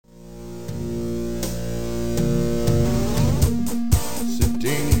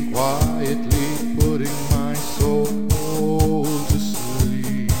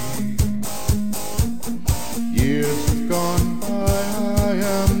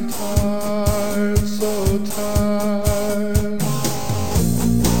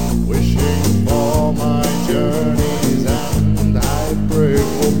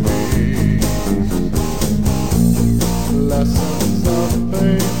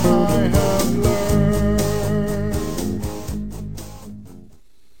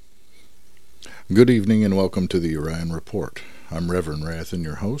Good evening and welcome to the Urian Report. I'm Reverend Rathan,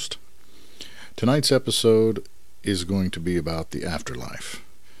 your host. Tonight's episode is going to be about the afterlife.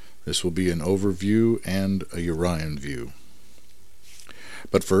 This will be an overview and a Urian view.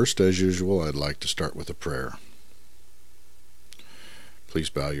 But first, as usual, I'd like to start with a prayer.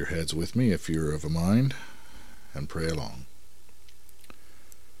 Please bow your heads with me if you're of a mind and pray along.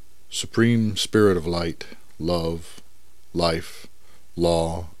 Supreme Spirit of light, love, life,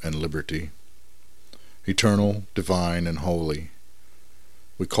 law, and liberty, eternal, divine, and holy,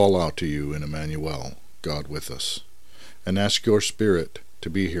 we call out to you in Emmanuel, God with us, and ask your Spirit to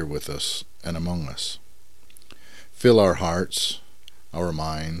be here with us and among us. Fill our hearts, our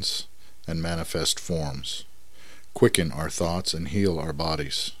minds, and manifest forms. Quicken our thoughts and heal our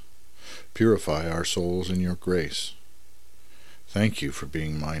bodies. Purify our souls in your grace. Thank you for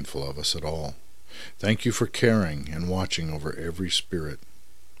being mindful of us at all. Thank you for caring and watching over every spirit.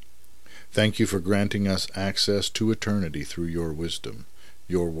 Thank you for granting us access to eternity through your wisdom,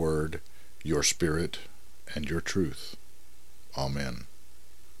 your word, your spirit, and your truth. Amen.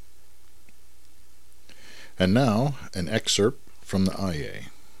 And now, an excerpt from the IA.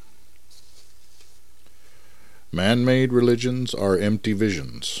 Man-made religions are empty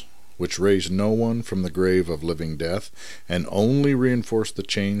visions, which raise no one from the grave of living death, and only reinforce the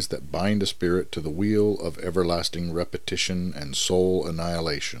chains that bind a spirit to the wheel of everlasting repetition and soul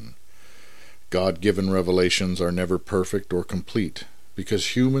annihilation. God-given revelations are never perfect or complete,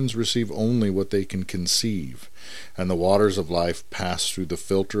 because humans receive only what they can conceive, and the waters of life pass through the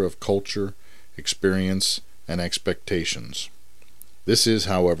filter of culture, experience, and expectations. This is,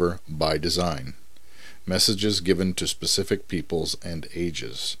 however, by design. Messages given to specific peoples and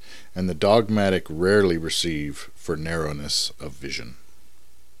ages, and the dogmatic rarely receive for narrowness of vision.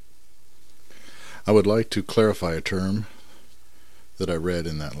 I would like to clarify a term that I read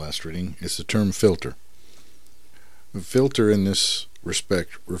in that last reading. It's the term filter. Filter in this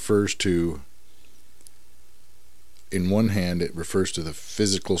respect refers to, in one hand, it refers to the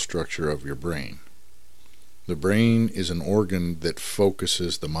physical structure of your brain. The brain is an organ that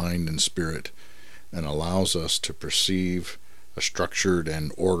focuses the mind and spirit and allows us to perceive a structured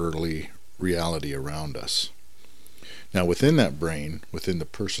and orderly reality around us. Now, within that brain, within the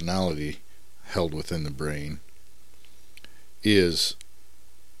personality held within the brain, is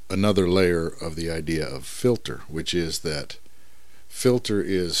another layer of the idea of filter, which is that filter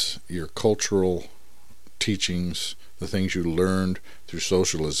is your cultural teachings, the things you learned through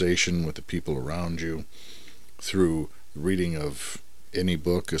socialization with the people around you, through reading of any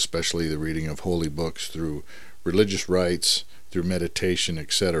book, especially the reading of holy books, through religious rites, through meditation,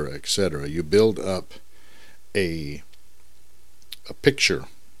 etc., etc. You build up a picture,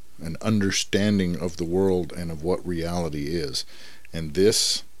 an understanding of the world and of what reality is. And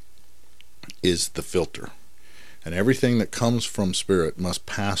this is the filter. And everything that comes from spirit must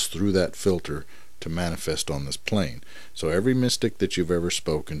pass through that filter to manifest on this plane. So every mystic that you've ever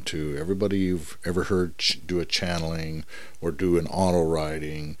spoken to, everybody you've ever heard do a channeling or do an auto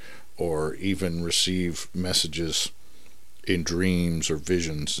writing or even receive messages in dreams or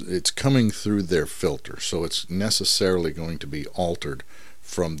visions, it's coming through their filter. So it's necessarily going to be altered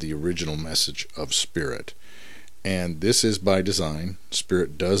from the original message of spirit. And this is by design.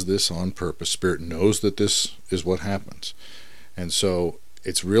 Spirit does this on purpose. Spirit knows that this is what happens. And so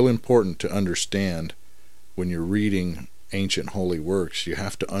it's real important to understand when you're reading ancient holy works, you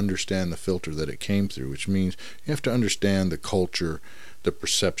have to understand the filter that it came through, which means you have to understand the culture, the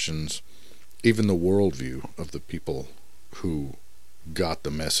perceptions, even the worldview of the people who got the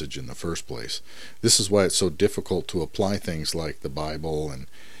message in the first place. This is why it's so difficult to apply things like the Bible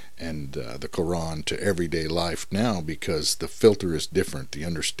and the Quran to everyday life now, because the filter is different. The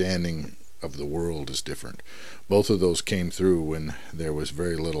understanding of the world is different. Both of those came through when there was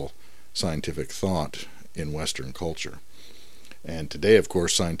very little scientific thought in Western culture. And today, of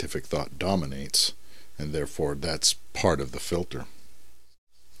course, scientific thought dominates, and therefore that's part of the filter.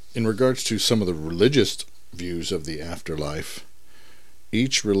 In regards to some of the religious views of the afterlife,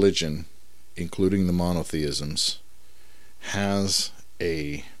 each religion, including the monotheisms, has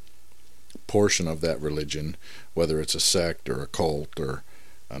a portion of that religion, whether it's a sect or a cult or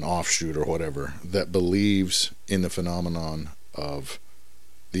an offshoot or whatever, that believes in the phenomenon of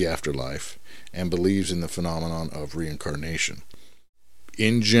the afterlife and believes in the phenomenon of reincarnation.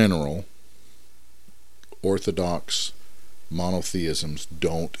 In general, orthodox monotheisms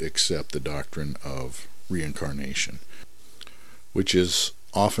don't accept the doctrine of reincarnation, which is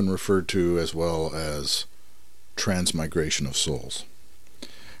often referred to as well as transmigration of souls.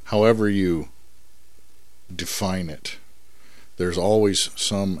 However you define it, there's always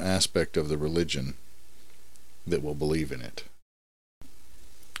some aspect of the religion that will believe in it.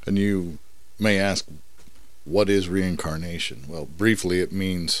 And you may ask, what is reincarnation? Well, briefly, it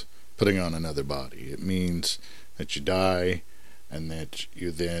means putting on another body. It means that you die and that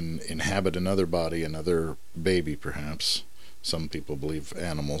you then inhabit another body, another baby perhaps. Some people believe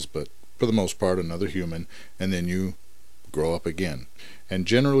animals, but for the most part another human, and then you grow up again. And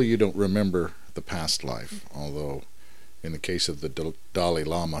generally you don't remember the past life, although in the case of the Dalai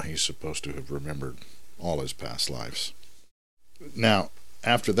Lama, he's supposed to have remembered all his past lives. Now,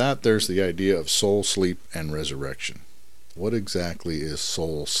 after that, there's the idea of soul sleep and resurrection. What exactly is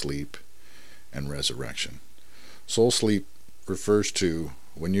soul sleep and resurrection? Soul sleep refers to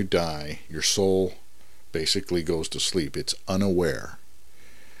when you die, your soul basically goes to sleep. It's unaware,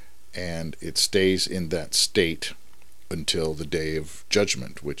 and it stays in that state until the day of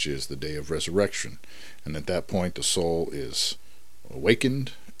judgment, which is the day of resurrection. And at that point, the soul is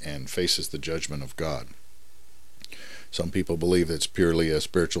awakened and faces the judgment of God. Some people believe it's purely a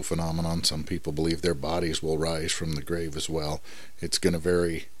spiritual phenomenon. Some people believe their bodies will rise from the grave as well. It's going to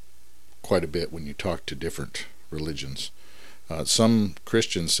vary quite a bit when you talk to different religions. Some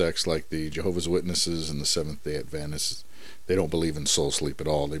Christian sects, like the Jehovah's Witnesses and the Seventh-day Adventists, they don't believe in soul sleep at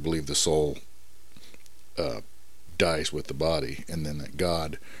all. They believe the soul dies with the body, and then that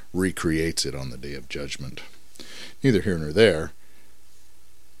God recreates it on the day of judgment. Neither here nor there.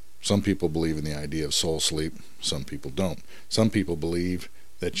 Some people believe in the idea of soul sleep. Some people don't. Some people believe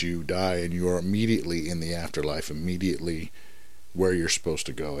that you die and you are immediately in the afterlife, immediately where you're supposed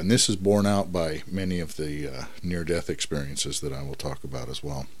to go. And this is borne out by many of the near-death experiences that I will talk about as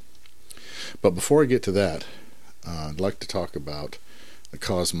well. But before I get to that, I'd like to talk about the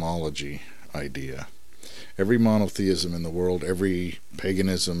cosmology idea. Every monotheism in the world, every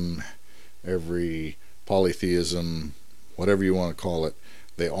paganism, every polytheism, whatever you want to call it,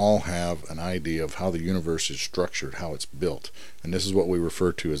 they all have an idea of how the universe is structured, how it's built. And this is what we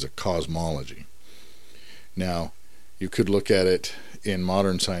refer to as a cosmology. Now, you could look at it in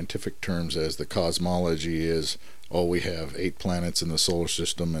modern scientific terms as the cosmology is, oh, we have 8 planets in the solar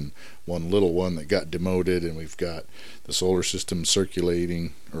system and one little one that got demoted, and we've got the solar system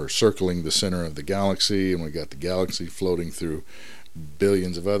circulating or circling the center of the galaxy, and we've got the galaxy floating through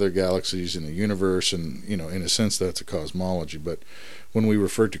billions of other galaxies in the universe, and in a sense that's a cosmology. But when we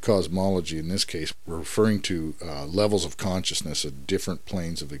refer to cosmology in this case, we're referring to levels of consciousness at different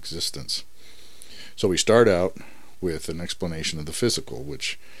planes of existence. So we start out with an explanation of the physical,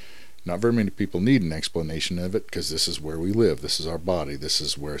 which not very many people need an explanation of it, because this is where we live. This is our body. This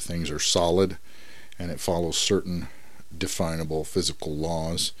is where things are solid, and it follows certain definable physical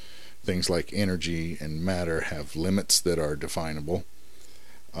laws. Things like energy and matter have limits that are definable,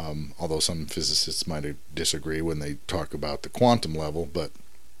 although some physicists might disagree when they talk about the quantum level. But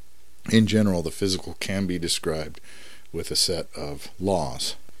in general, the physical can be described with a set of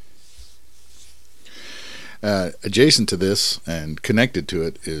laws. Adjacent to this and connected to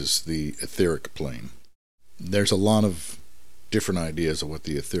it is the etheric plane. There's a lot of different ideas of what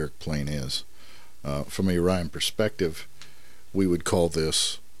the etheric plane is. From a Urian perspective, we would call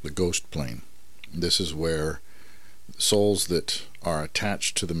this the ghost plane. This is where souls that are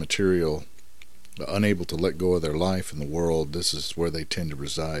attached to the material, unable to let go of their life in the world, this is where they tend to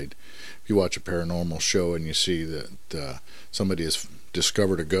reside. If you watch a paranormal show and you see that somebody has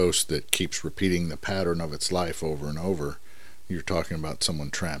discovered a ghost that keeps repeating the pattern of its life over and over, you're talking about someone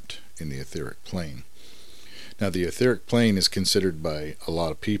trapped in the etheric plane. Now, the etheric plane is considered by a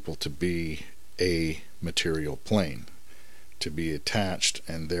lot of people to be a material plane, to be attached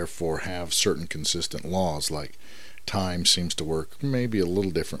and therefore have certain consistent laws, like time seems to work maybe a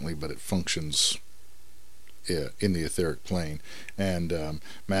little differently, but it functions in the etheric plane, and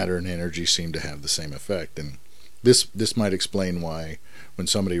matter and energy seem to have the same effect. And this might explain why when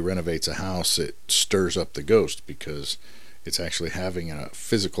somebody renovates a house, it stirs up the ghost, because it's actually having a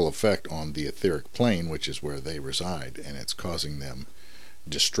physical effect on the etheric plane, which is where they reside, and it's causing them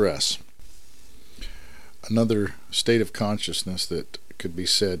distress. Another state of consciousness that could be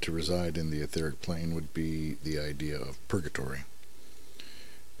said to reside in the etheric plane would be the idea of purgatory.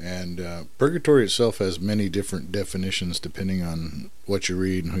 And purgatory itself has many different definitions depending on what you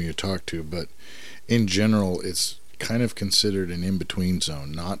read and who you talk to, but in general it's kind of considered an in-between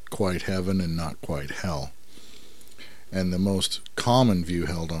zone, not quite heaven and not quite hell. And the most common view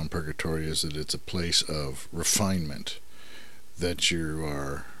held on purgatory is that it's a place of refinement, that you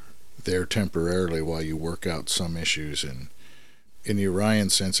are there temporarily while you work out some issues. And in the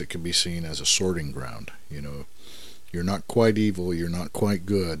Urian sense, it can be seen as a sorting ground. You're not quite evil, you're not quite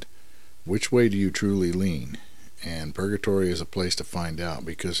good. Which way do you truly lean? And purgatory is a place to find out,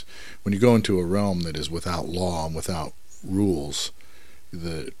 because when you go into a realm that is without law and without rules,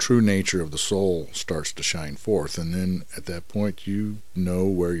 the true nature of the soul starts to shine forth, and then at that point you know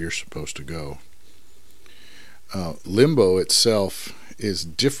where you're supposed to go. Limbo itself is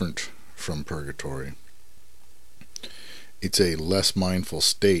different from purgatory. It's a less mindful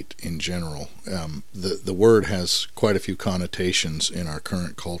state in general. The word has quite a few connotations in our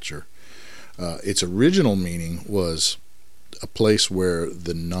current culture. Its original meaning was a place where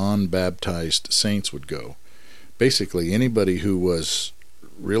the non-baptized saints would go. Basically, anybody who was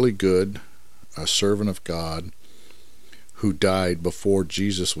really good, a servant of God, who died before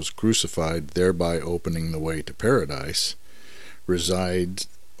Jesus was crucified, thereby opening the way to paradise, resided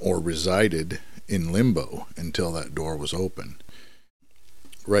in limbo until that door was open.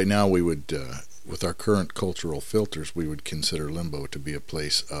 Right now, we would, with our current cultural filters, we would consider limbo to be a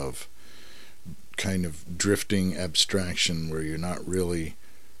place of kind of drifting abstraction where you're not really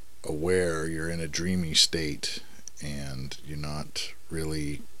aware, you're in a dreamy state, and you're not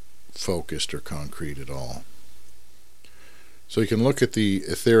really focused or concrete at all. So you can look at the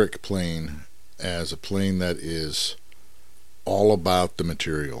etheric plane as a plane that is all about the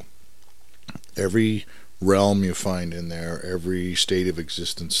material. Every realm you find in there, every state of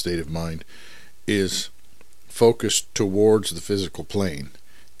existence, state of mind, is focused towards the physical plane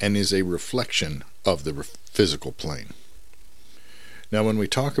and is a reflection of the physical plane. Now, when we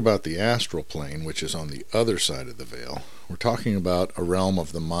talk about the astral plane, which is on the other side of the veil, we're talking about a realm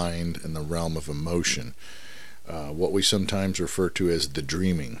of the mind and the realm of emotion, what we sometimes refer to as the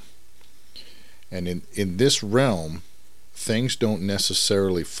dreaming. And in this realm, things don't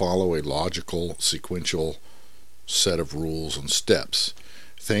necessarily follow a logical, sequential set of rules and steps.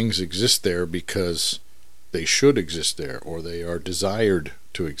 Things exist there because they should exist there, or they are desired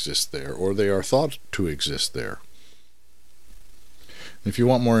to exist there, or they are thought to exist there. If you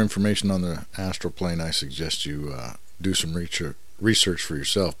want more information on the astral plane, I suggest you do some research for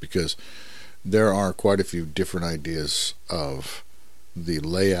yourself, because there are quite a few different ideas of the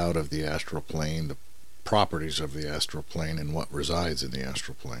layout of the astral plane, the properties of the astral plane, and what resides in the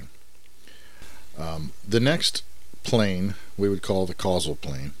astral plane. The next plane we would call the causal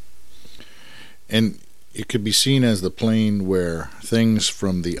plane, and it could be seen as the plane where things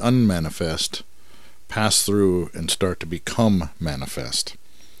from the unmanifest pass through and start to become manifest.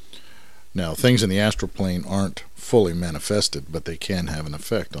 Now, things in the astral plane aren't fully manifested, but they can have an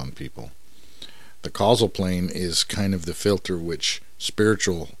effect on people. The causal plane is kind of the filter which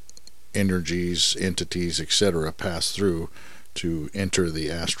spiritual energies, entities, etc. pass through to enter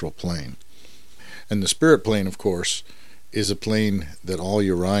the astral plane. And the spirit plane, of course, is a plane that all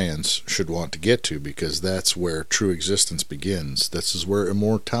Urians should want to get to, because that's where true existence begins. This is where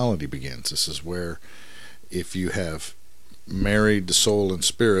immortality begins. This is where, if you have married the soul and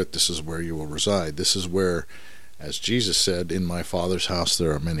spirit, this is where you will reside. This is where, as Jesus said, in my Father's house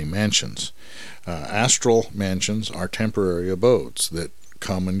there are many mansions. Astral mansions are temporary abodes that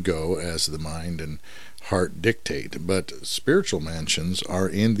come and go as the mind and heart dictate, but spiritual mansions are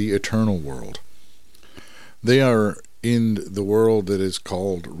in the eternal world. They are in the world that is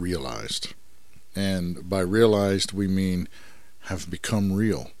called realized. And by realized, we mean have become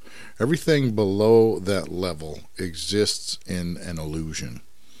real. Everything below that level exists in an illusion.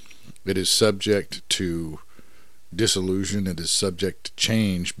 It is subject to disillusion. It is subject to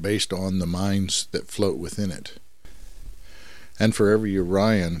change based on the minds that float within it. And for every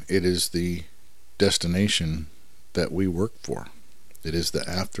Urian, it is the destination that we work for. It is the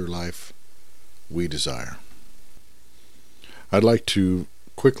afterlife we desire. I'd like to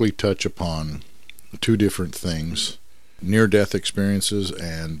quickly touch upon two different things: near-death experiences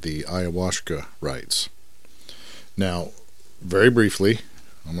and the ayahuasca rites. Now, very briefly,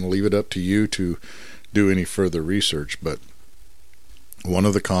 I'm going to leave it up to you to do any further research, but one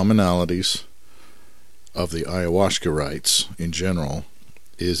of the commonalities of the ayahuasca rites in general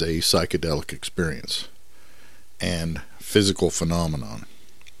is a psychedelic experience and physical phenomenon.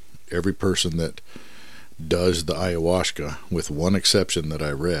 Every person that does the ayahuasca, with one exception that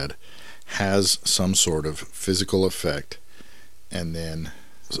I read, has some sort of physical effect, and then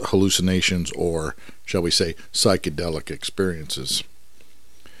hallucinations, or shall we say psychedelic experiences.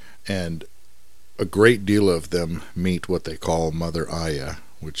 And a great deal of them meet what they call Mother Aya,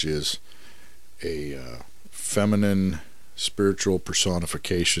 which is a feminine spiritual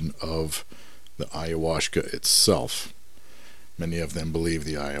personification of the ayahuasca itself. Many of them believe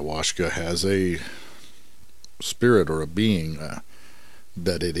the ayahuasca has a spirit or a being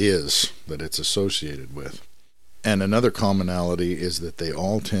that it's associated with. And another commonality is that they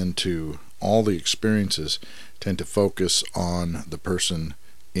all tend to all the experiences tend to focus on the person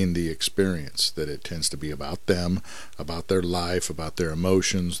in the experience, that it tends to be about them, about their life, about their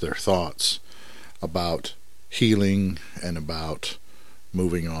emotions, their thoughts, about healing, and about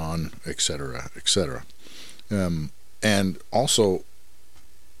moving on, etc., etc. And also,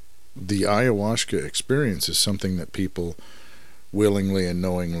 the ayahuasca experience is something that people willingly and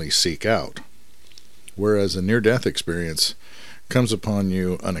knowingly seek out, whereas a near-death experience comes upon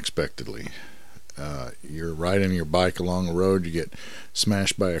you unexpectedly. You're riding your bike along the road, you get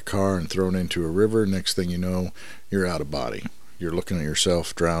smashed by a car and thrown into a river. Next thing you know, you're out of body. You're looking at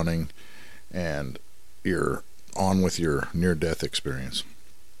yourself drowning, and you're on with your near-death experience.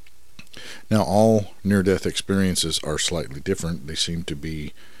 Now, all near-death experiences are slightly different. They seem to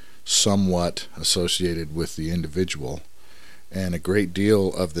be somewhat associated with the individual, and a great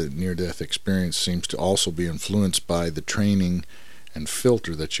deal of the near-death experience seems to also be influenced by the training and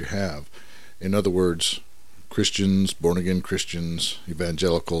filter that you have. In other words, Christians, born-again Christians,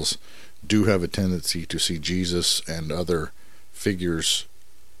 evangelicals, do have a tendency to see Jesus and other figures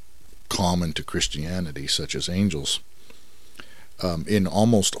common to Christianity, such as angels. In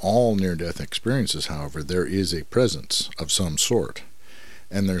almost all near-death experiences, however, there is a presence of some sort.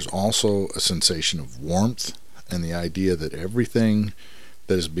 And there's also a sensation of warmth and the idea that everything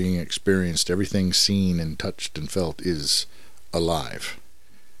that is being experienced, everything seen and touched and felt, is alive.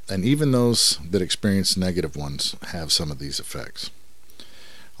 And even those that experience negative ones have some of these effects.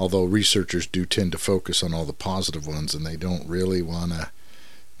 Although researchers do tend to focus on all the positive ones, and they don't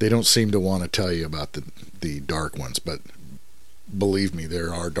seem to want to tell you about the dark ones. But believe me,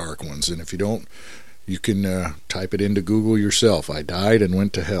 there are dark ones. And if you don't, you can type it into Google yourself. I died and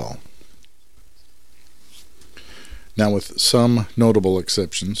went to hell. Now, with some notable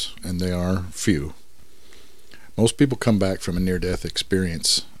exceptions, and they are few, most people come back from a near-death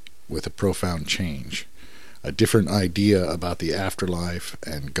experience with a profound change, a different idea about the afterlife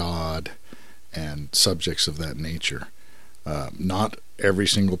and God and subjects of that nature. Not every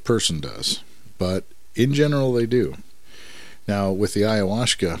single person does, but in general they do. Now, with the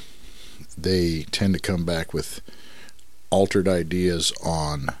ayahuasca, they tend to come back with altered ideas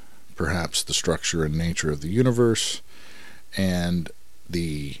on perhaps the structure and nature of the universe and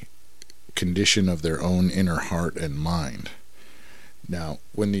the condition of their own inner heart and mind. Now,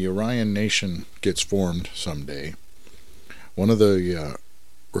 when the Urian nation gets formed someday, one of the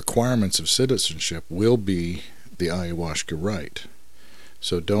requirements of citizenship will be the ayahuasca rite.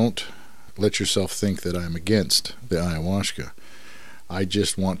 So don't let yourself think that I'm against the ayahuasca. I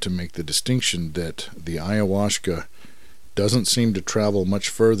just want to make the distinction that the ayahuasca doesn't seem to travel much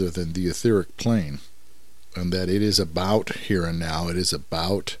further than the etheric plane, and that it is about here and now. It is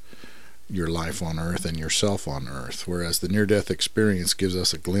about your life on earth and yourself on earth, whereas the near-death experience gives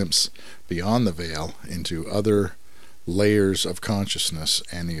us a glimpse beyond the veil into other layers of consciousness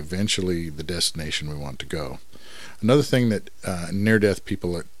and eventually the destination we want to go. Another thing that near-death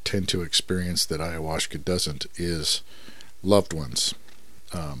people tend to experience that ayahuasca doesn't is loved ones.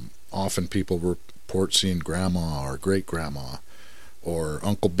 Often people report seeing grandma or great-grandma or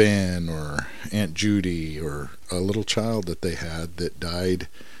Uncle Ben or Aunt Judy or a little child that they had that died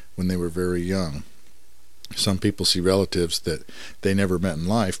when they were very young. Some people see relatives that they never met in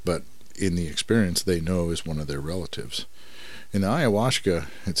life, but in the experience they know is one of their relatives. In the ayahuasca,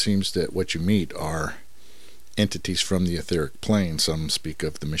 it seems that what you meet are entities from the etheric plane. Some speak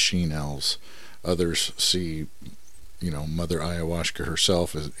of the machine elves. Others see, Mother Ayahuasca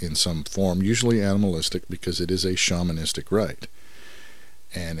herself in some form, usually animalistic, because it is a shamanistic rite,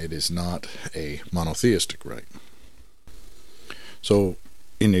 and it is not a monotheistic rite. So,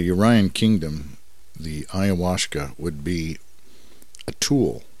 in the Urian kingdom, the ayahuasca would be a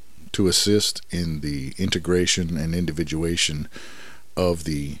tool to assist in the integration and individuation of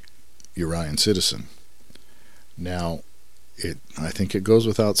the Urian citizen. Now, I think it goes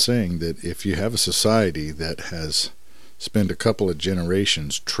without saying that if you have a society that has spent a couple of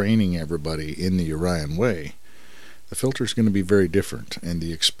generations training everybody in the Urian way, the filter is going to be very different, and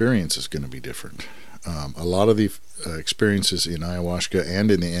the experience is going to be different. A lot of the experiences in ayahuasca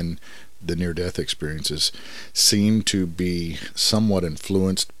and in the near-death experiences seem to be somewhat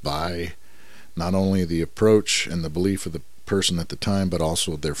influenced by not only the approach and the belief of the person at the time, but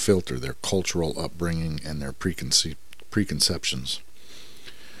also their filter, their cultural upbringing, and their preconceptions.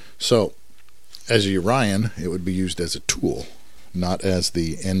 So, as a Urian, it would be used as a tool, not as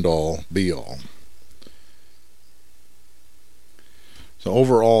the end-all, be-all. So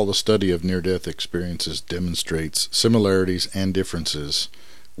overall, the study of near-death experiences demonstrates similarities and differences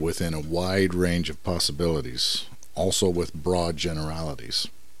within a wide range of possibilities, also with broad generalities.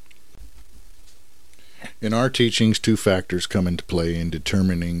 In our teachings, two factors come into play in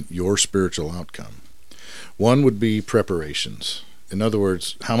determining your spiritual outcome. One would be preparations. In other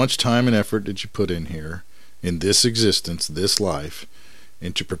words, how much time and effort did you put in here, in this existence, this life,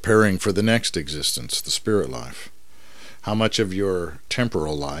 into preparing for the next existence, the spirit life? How much of your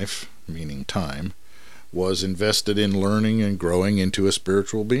temporal life, meaning time, was invested in learning and growing into a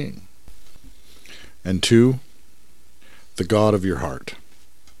spiritual being? And two, the God of your heart.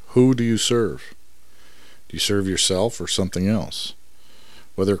 Who do you serve? Do you serve yourself or something else?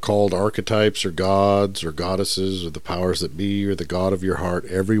 Whether called archetypes or gods or goddesses or the powers that be or the God of your heart,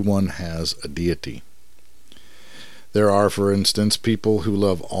 everyone has a deity. There are, for instance, people who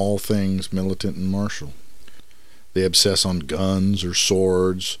love all things militant and martial. They obsess on guns or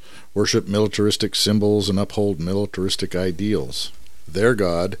swords, worship militaristic symbols, and uphold militaristic ideals. Their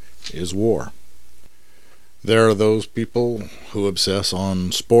God is war. There are those people who obsess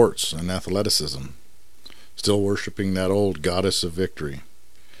on sports and athleticism, still worshiping that old goddess of victory.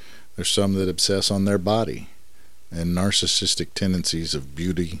 There's some that obsess on their body and narcissistic tendencies of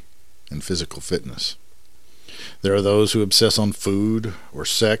beauty and physical fitness. There are those who obsess on food or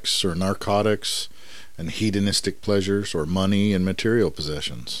sex or narcotics and hedonistic pleasures or money and material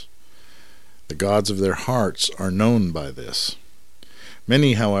possessions. The gods of their hearts are known by this.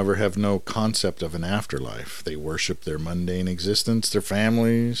 Many, however, have no concept of an afterlife. They worship their mundane existence, their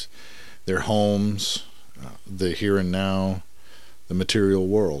families, their homes, the here and now, the material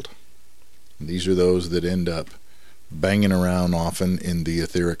world. And these are those that end up banging around often in the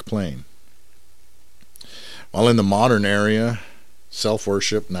etheric plane. While in the modern area,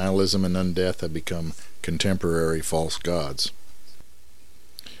 self-worship, nihilism, and undeath have become contemporary false gods.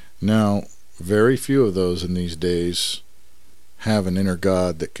 Now, very few of those in these days have an inner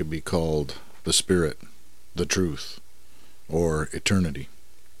God that could be called the Spirit, the Truth, or Eternity.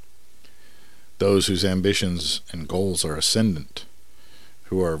 Those whose ambitions and goals are ascendant,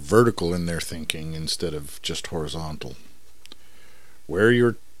 who are vertical in their thinking instead of just horizontal. Where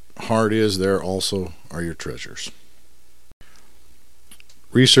your heart is, there also are your treasures.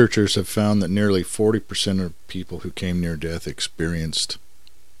 Researchers have found that nearly 40% of people who came near death experienced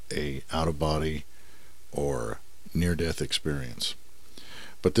a out-of-body or near-death experience.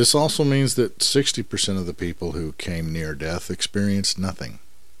 But this also means that 60% of the people who came near death experienced nothing.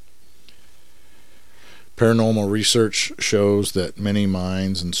 Paranormal research shows that many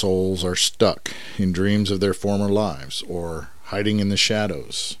minds and souls are stuck in dreams of their former lives, or hiding in the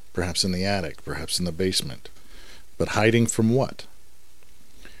shadows, perhaps in the attic, perhaps in the basement. But hiding from what?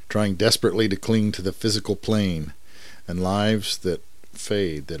 Trying desperately to cling to the physical plane and lives that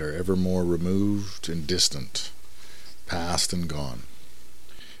fade, that are ever more removed and distant, past and gone.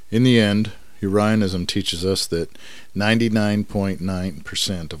 In the end, Urianism teaches us that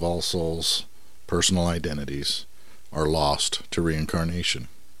 99.9% of all souls' personal identities are lost to reincarnation.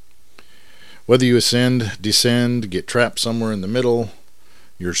 Whether you ascend, descend, get trapped somewhere in the middle,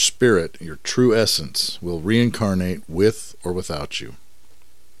 your spirit, your true essence, will reincarnate with or without you.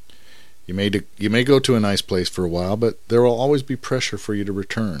 You may go to a nice place for a while, but there will always be pressure for you to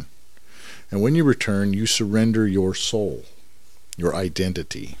return. And when you return, you surrender your soul, your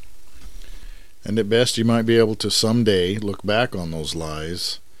identity. And at best, you might be able to someday look back on those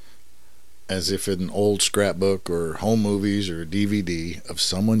lives as if in an old scrapbook or home movies or a DVD of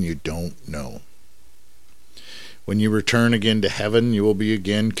someone you don't know. When you return again to heaven, you will be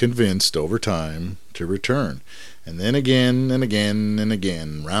again convinced over time to return. And then again and again and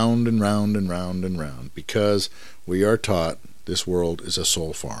again, round and round and round and round, because we are taught this world is a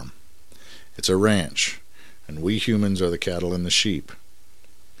soul farm. It's a ranch, and we humans are the cattle and the sheep.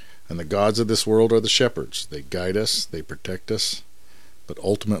 And the gods of this world are the shepherds. They guide us, they protect us, but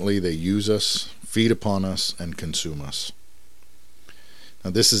ultimately they use us, feed upon us, and consume us. Now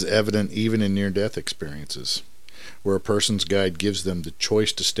this is evident even in near-death experiences, where a person's guide gives them the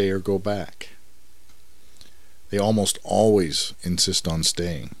choice to stay or go back. They almost always insist on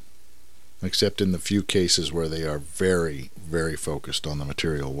staying, except in the few cases where they are very, very focused on the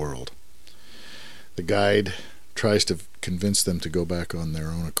material world. The guide tries to convince them to go back on their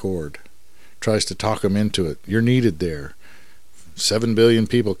own accord, tries to talk them into it. You're needed there. 7 billion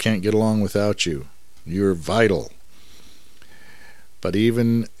people can't get along without you. You're vital. But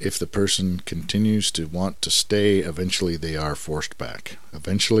even if the person continues to want to stay, eventually they are forced back.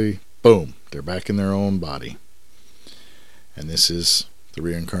 Eventually, boom, they're back in their own body. And this is the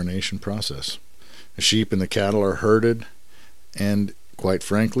reincarnation process. The sheep and the cattle are herded, and quite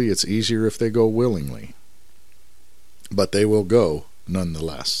frankly, it's easier if they go willingly. But they will go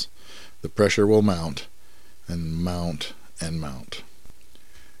nonetheless. The pressure will mount and mount and mount.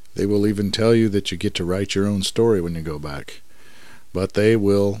 They will even tell you that you get to write your own story when you go back. But they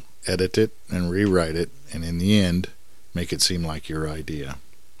will edit it and rewrite it, and in the end, make it seem like your idea.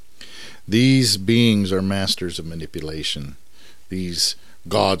 These beings are masters of manipulation. These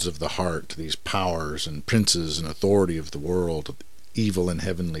gods of the heart, these powers and princes and authority of the world, evil in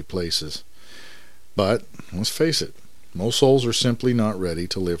heavenly places. But, let's face it, most souls are simply not ready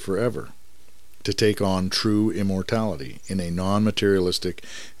to live forever, to take on true immortality in a non-materialistic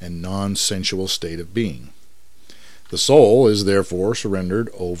and non-sensual state of being. The soul is therefore surrendered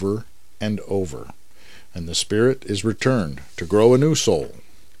over and over, and the spirit is returned to grow a new soul,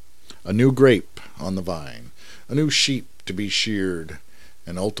 a new grape on the vine, a new sheep to be sheared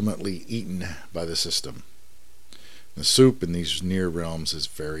and ultimately eaten by the system. The soup in these near realms is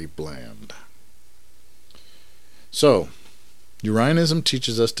very bland. So, Urianism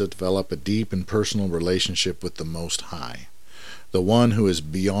teaches us to develop a deep and personal relationship with the Most High, the one who is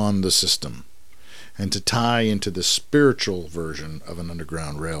beyond the system, and to tie into the spiritual version of an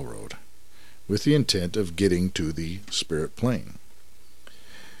underground railroad, with the intent of getting to the spirit plane.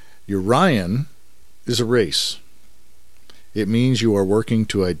 Urian is a race. It means you are working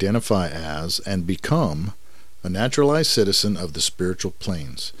to identify as and become a naturalized citizen of the spiritual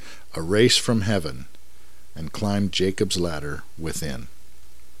planes, a race from heaven, and climb Jacob's ladder within.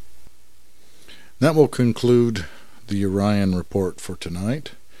 That will conclude the Urian report for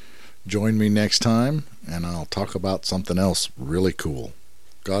tonight. Join me next time, and I'll talk about something else really cool.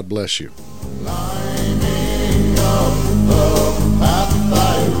 God bless you. Lining up